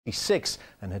He's 6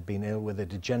 and had been ill with a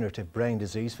degenerative brain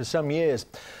disease for some years.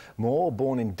 Moore,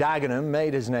 born in Dagenham,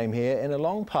 made his name here in a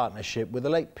long partnership with the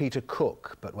late Peter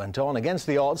Cook, but went on against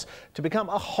the odds to become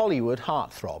a Hollywood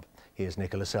heartthrob. Here's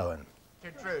Nicholas Owen.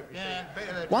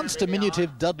 Once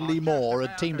diminutive Dudley Moore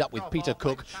had teamed up with Peter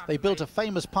Cook, they built a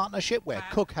famous partnership where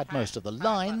Cook had most of the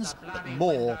lines, but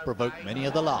Moore provoked many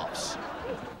of the laughs.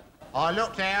 I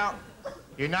looked out,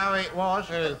 you know it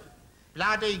was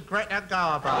bloody Greta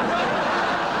Garbo.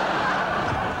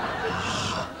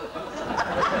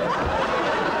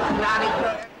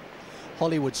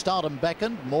 Hollywood stardom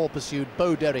beckoned. Moore pursued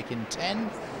Bo Derek in 10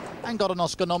 and got an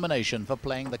Oscar nomination for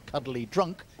playing the cuddly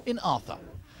drunk in Arthur.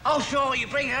 Oh, sure, you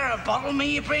bring her a bottle,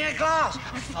 me you bring a glass.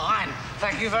 Fine,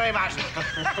 thank you very much.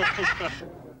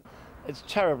 It's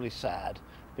terribly sad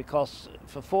because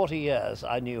for 40 years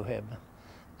I knew him,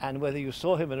 and whether you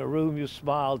saw him in a room you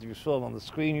smiled, you saw him on the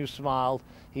screen you smiled.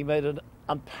 He made an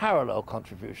unparalleled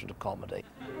contribution to comedy.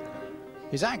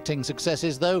 His acting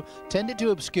successes, though, tended to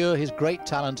obscure his great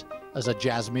talent as a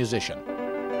jazz musician.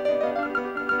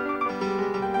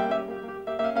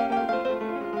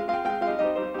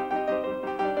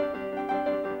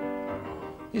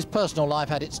 His personal life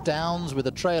had its downs, with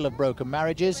a trail of broken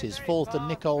marriages. His fourth and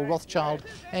Nicole Rothschild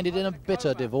ended in a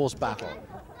bitter divorce battle.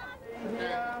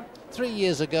 3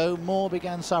 years ago, Moore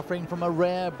began suffering from a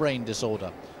rare brain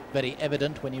disorder, very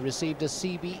evident when he received a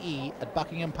CBE at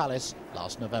Buckingham Palace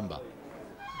last November.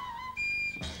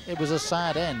 It was a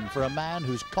sad end for a man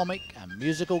whose comic and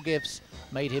musical gifts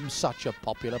made him such a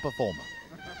popular performer.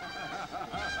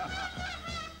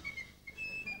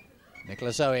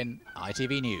 Nicholas Owen,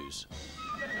 ITV News.